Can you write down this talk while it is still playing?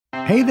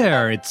Hey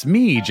there, it's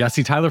me,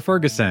 Jesse Tyler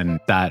Ferguson,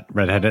 that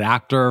redheaded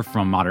actor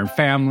from Modern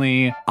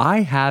Family.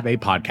 I have a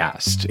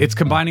podcast. It's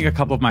combining a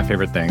couple of my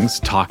favorite things,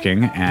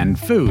 talking and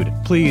food.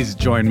 Please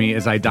join me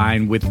as I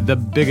dine with the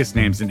biggest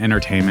names in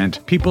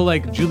entertainment. People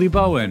like Julie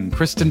Bowen,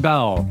 Kristen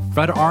Bell,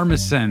 Fred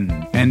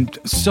Armisen, and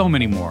so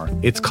many more.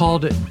 It's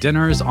called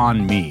Dinners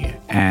on Me,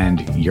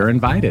 and you're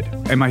invited.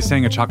 Am I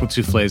saying a chocolate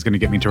souffle is going to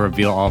get me to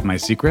reveal all of my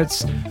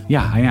secrets?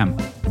 Yeah, I am.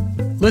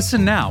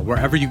 Listen now,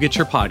 wherever you get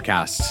your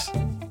podcasts.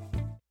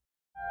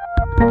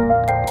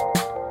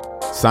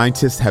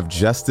 Scientists have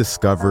just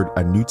discovered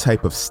a new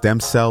type of stem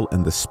cell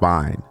in the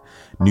spine.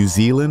 New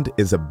Zealand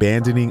is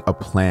abandoning a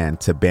plan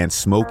to ban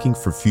smoking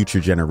for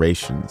future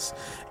generations.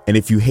 And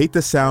if you hate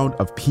the sound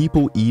of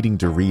people eating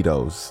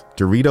Doritos,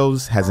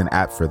 Doritos has an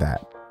app for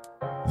that.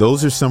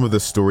 Those are some of the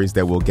stories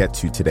that we'll get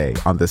to today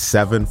on The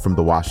 7 from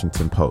The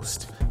Washington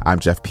Post. I'm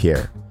Jeff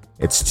Pierre.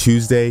 It's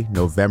Tuesday,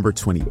 November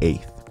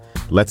 28th.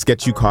 Let's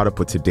get you caught up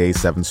with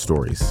today's 7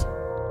 stories.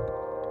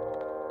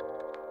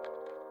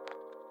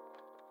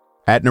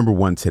 At number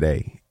 1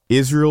 today,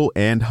 Israel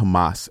and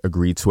Hamas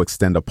agreed to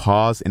extend a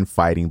pause in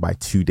fighting by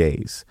 2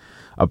 days.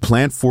 A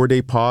planned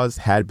 4-day pause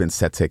had been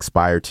set to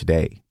expire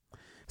today.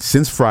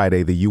 Since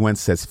Friday, the UN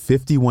says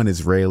 51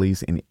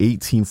 Israelis and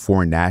 18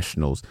 foreign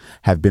nationals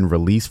have been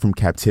released from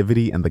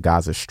captivity in the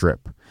Gaza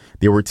Strip.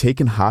 They were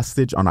taken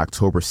hostage on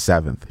October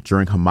 7th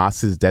during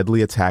Hamas's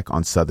deadly attack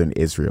on southern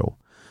Israel.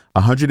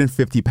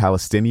 150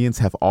 Palestinians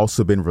have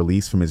also been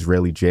released from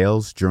Israeli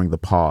jails during the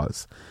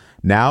pause.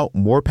 Now,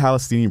 more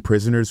Palestinian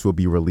prisoners will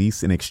be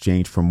released in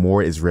exchange for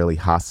more Israeli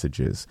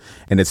hostages,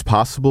 and it's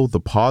possible the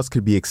pause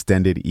could be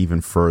extended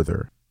even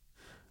further.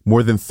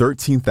 More than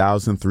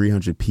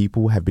 13,300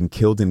 people have been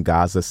killed in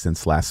Gaza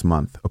since last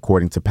month,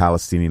 according to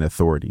Palestinian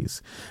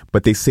authorities.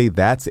 But they say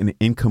that's an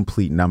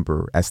incomplete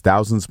number, as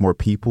thousands more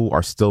people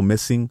are still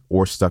missing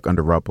or stuck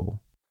under rubble.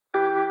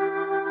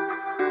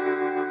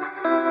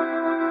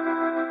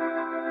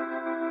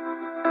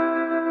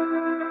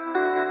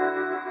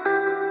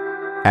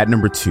 At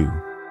number 2,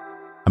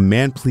 a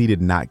man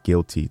pleaded not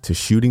guilty to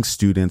shooting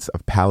students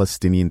of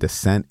Palestinian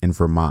descent in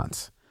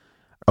Vermont.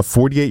 A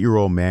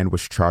 48-year-old man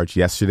was charged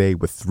yesterday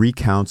with 3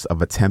 counts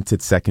of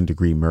attempted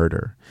second-degree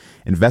murder.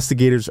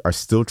 Investigators are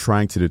still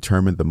trying to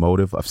determine the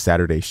motive of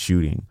Saturday's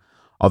shooting.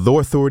 Although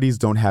authorities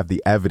don't have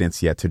the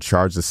evidence yet to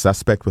charge the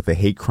suspect with a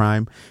hate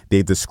crime,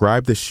 they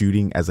described the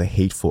shooting as a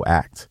hateful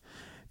act.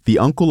 The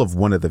uncle of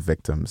one of the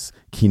victims,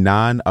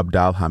 Kenan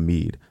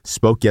Abdalhamid,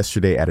 spoke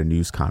yesterday at a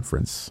news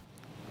conference.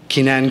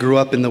 Kenan grew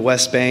up in the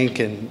West Bank,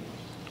 and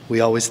we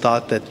always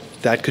thought that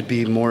that could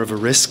be more of a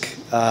risk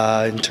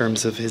in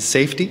terms of his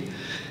safety.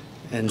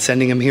 And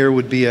sending him here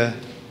would be the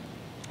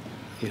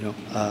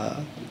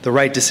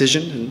right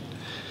decision. And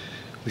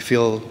we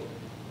feel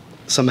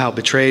somehow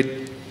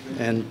betrayed,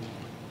 and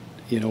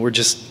we're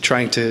just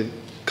trying to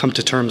come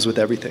to terms with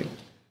everything.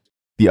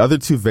 The other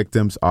 2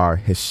 victims are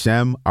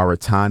Hishem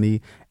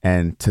Aratani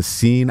and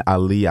Tassin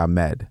Ali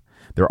Ahmed.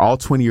 They're all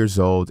 20 years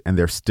old, and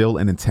they're still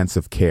in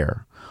intensive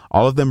care.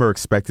 All of them are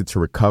expected to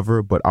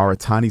recover, but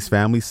Aratani's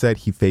family said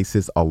he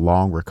faces a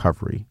long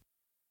recovery.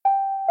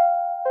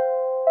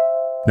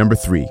 Number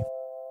 3,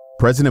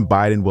 President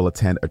Biden will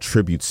attend a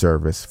tribute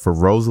service for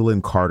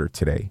Rosalynn Carter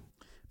today.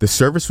 The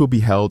service will be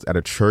held at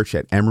a church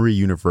at Emory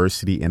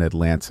University in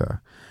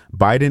Atlanta.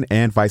 Biden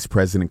and Vice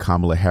President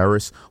Kamala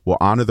Harris will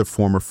honor the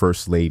former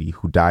First Lady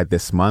who died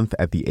this month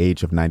at the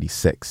age of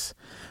 96.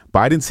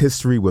 Biden's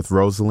history with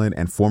Rosalynn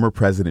and former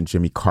President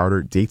Jimmy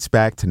Carter dates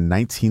back to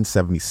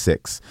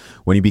 1976,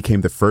 when he became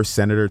the first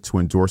senator to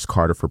endorse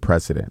Carter for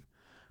president.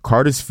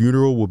 Carter's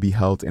funeral will be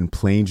held in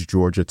Plains,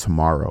 Georgia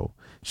tomorrow.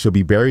 She'll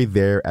be buried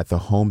there at the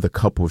home the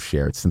couple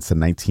shared since the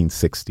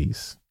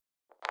 1960s.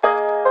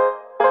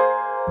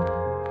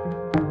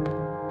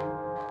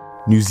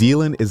 New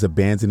Zealand is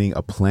abandoning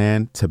a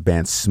plan to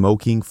ban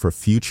smoking for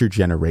future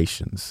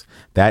generations.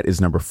 That is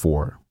number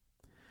 4.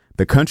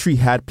 The country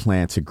had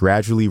planned to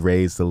gradually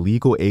raise the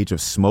legal age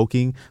of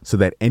smoking so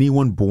that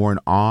anyone born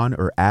on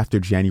or after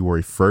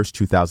January 1st,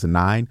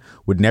 2009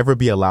 would never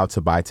be allowed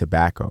to buy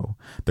tobacco.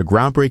 The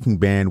groundbreaking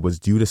ban was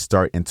due to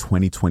start in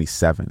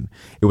 2027.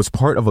 It was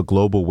part of a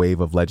global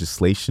wave of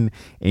legislation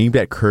aimed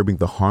at curbing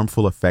the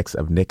harmful effects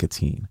of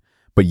nicotine.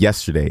 But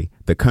yesterday,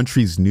 the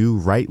country's new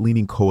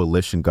right-leaning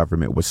coalition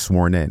government was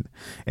sworn in,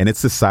 and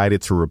it's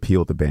decided to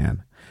repeal the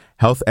ban.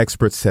 Health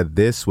experts said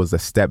this was a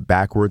step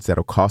backwards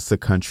that'll cost the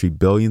country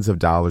billions of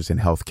dollars in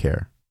health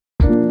care.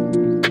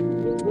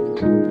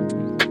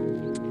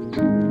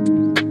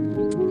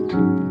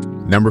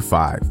 Number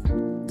 5,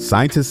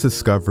 scientists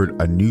discovered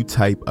a new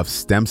type of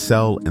stem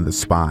cell in the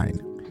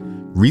spine.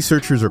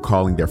 Researchers are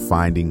calling their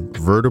finding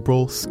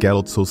vertebral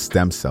skeletal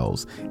stem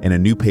cells in a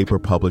new paper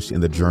published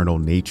in the journal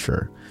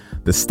Nature.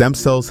 The stem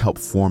cells help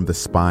form the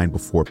spine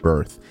before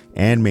birth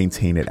and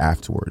maintain it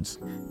afterwards.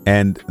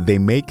 And they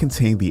may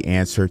contain the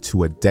answer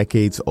to a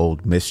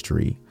decades-old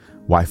mystery,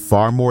 why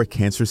far more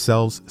cancer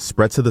cells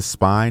spread to the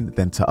spine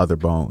than to other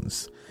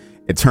bones.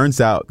 It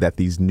turns out that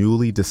these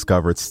newly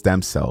discovered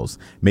stem cells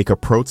make a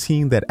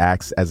protein that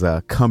acts as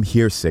a come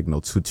here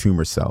signal to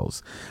tumor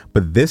cells.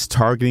 But this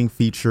targeting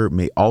feature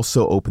may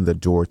also open the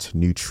door to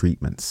new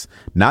treatments,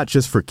 not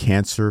just for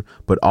cancer,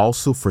 but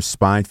also for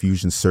spine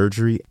fusion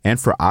surgery and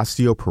for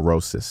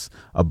osteoporosis,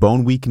 a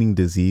bone weakening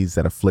disease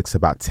that afflicts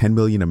about 10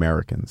 million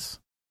Americans.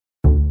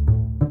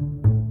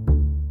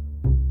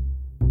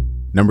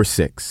 Number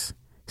 6.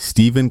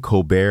 Stephen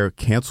Colbert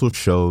canceled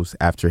shows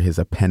after his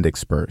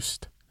appendix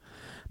burst.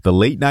 The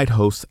late-night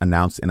host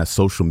announced in a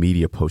social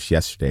media post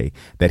yesterday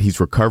that he's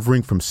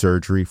recovering from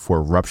surgery for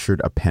a ruptured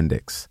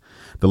appendix.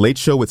 The Late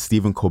Show with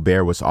Stephen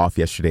Colbert was off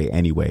yesterday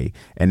anyway,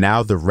 and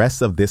now the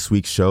rest of this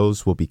week's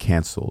shows will be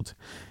canceled.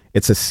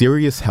 It's a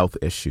serious health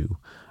issue.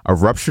 A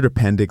ruptured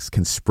appendix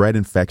can spread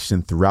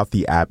infection throughout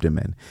the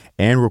abdomen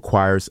and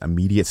requires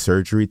immediate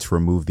surgery to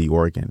remove the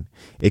organ.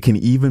 It can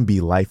even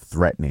be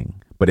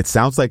life-threatening, but it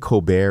sounds like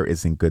Colbert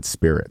is in good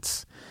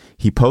spirits.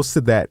 He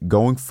posted that,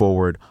 going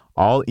forward,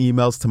 all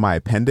emails to my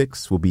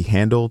appendix will be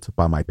handled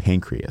by my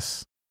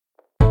pancreas.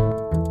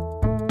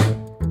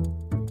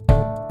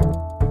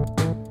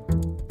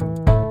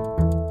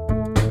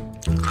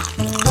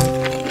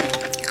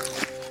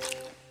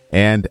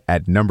 And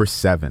at number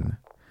 7,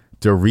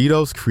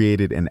 Doritos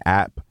created an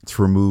app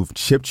to remove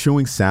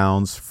chip-chewing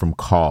sounds from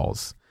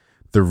calls.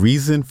 The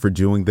reason for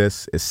doing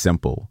this is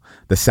simple.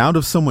 The sound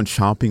of someone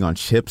chomping on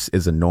chips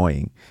is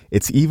annoying.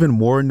 It's even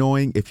more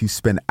annoying if you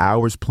spend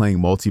hours playing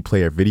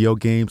multiplayer video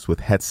games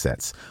with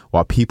headsets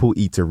while people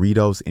eat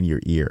Doritos in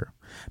your ear.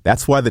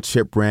 That's why the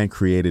chip brand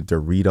created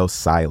Doritos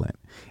Silent.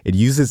 It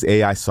uses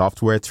AI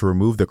software to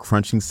remove the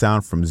crunching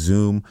sound from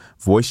Zoom,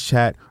 voice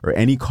chat, or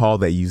any call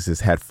that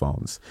uses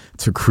headphones.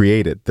 To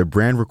create it, the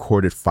brand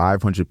recorded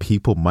 500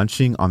 people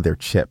munching on their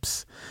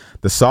chips.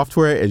 The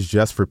software is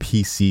just for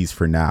PCs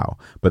for now,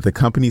 but the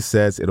company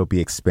says it'll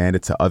be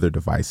expanded to other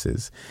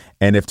devices.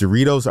 And if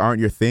Doritos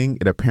aren't your thing,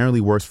 it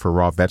apparently works for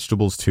raw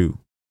vegetables too.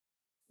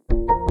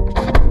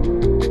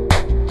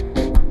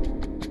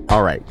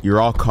 All right,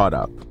 you're all caught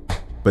up.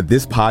 But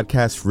this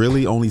podcast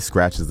really only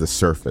scratches the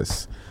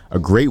surface. A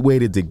great way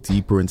to dig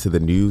deeper into the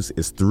news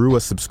is through a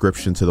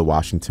subscription to the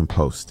Washington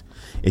Post.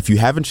 If you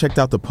haven't checked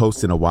out the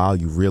Post in a while,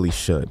 you really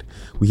should.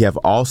 We have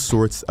all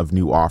sorts of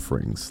new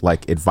offerings,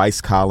 like advice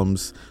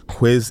columns,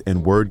 quiz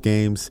and word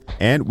games,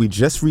 and we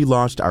just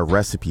relaunched our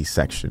recipe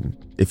section.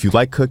 If you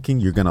like cooking,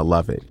 you're gonna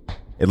love it.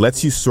 It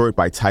lets you sort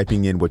by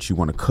typing in what you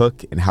want to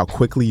cook and how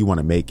quickly you want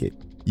to make it.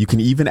 You can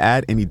even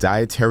add any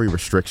dietary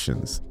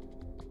restrictions.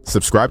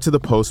 Subscribe to the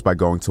Post by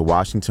going to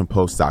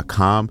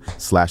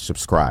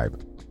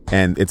WashingtonPost.com/subscribe.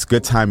 And it's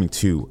good timing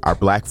too. Our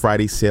Black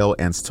Friday sale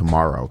ends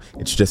tomorrow.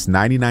 It's just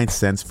 99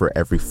 cents for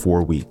every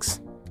 4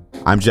 weeks.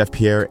 I'm Jeff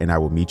Pierre, and I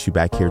will meet you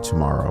back here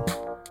tomorrow.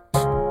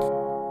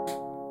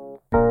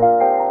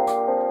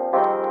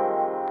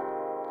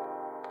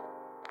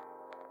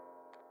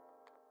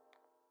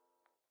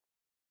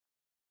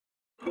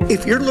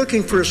 If you're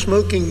looking for a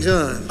smoking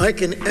gun, I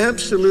can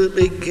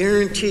absolutely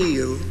guarantee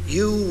you,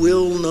 you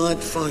will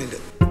not find it.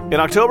 In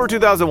October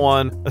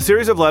 2001, a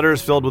series of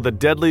letters filled with a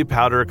deadly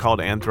powder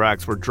called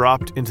anthrax were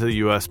dropped into the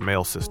U.S.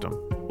 mail system.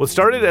 What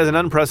started as an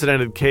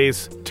unprecedented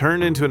case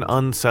turned into an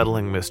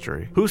unsettling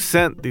mystery. Who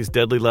sent these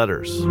deadly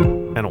letters?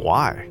 And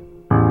why?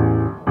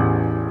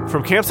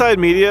 From Campside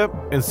Media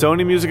and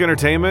Sony Music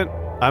Entertainment,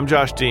 I'm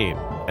Josh Dean,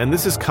 and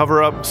this is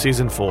Cover Up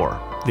Season 4,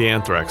 The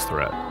Anthrax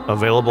Threat,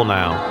 available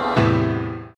now.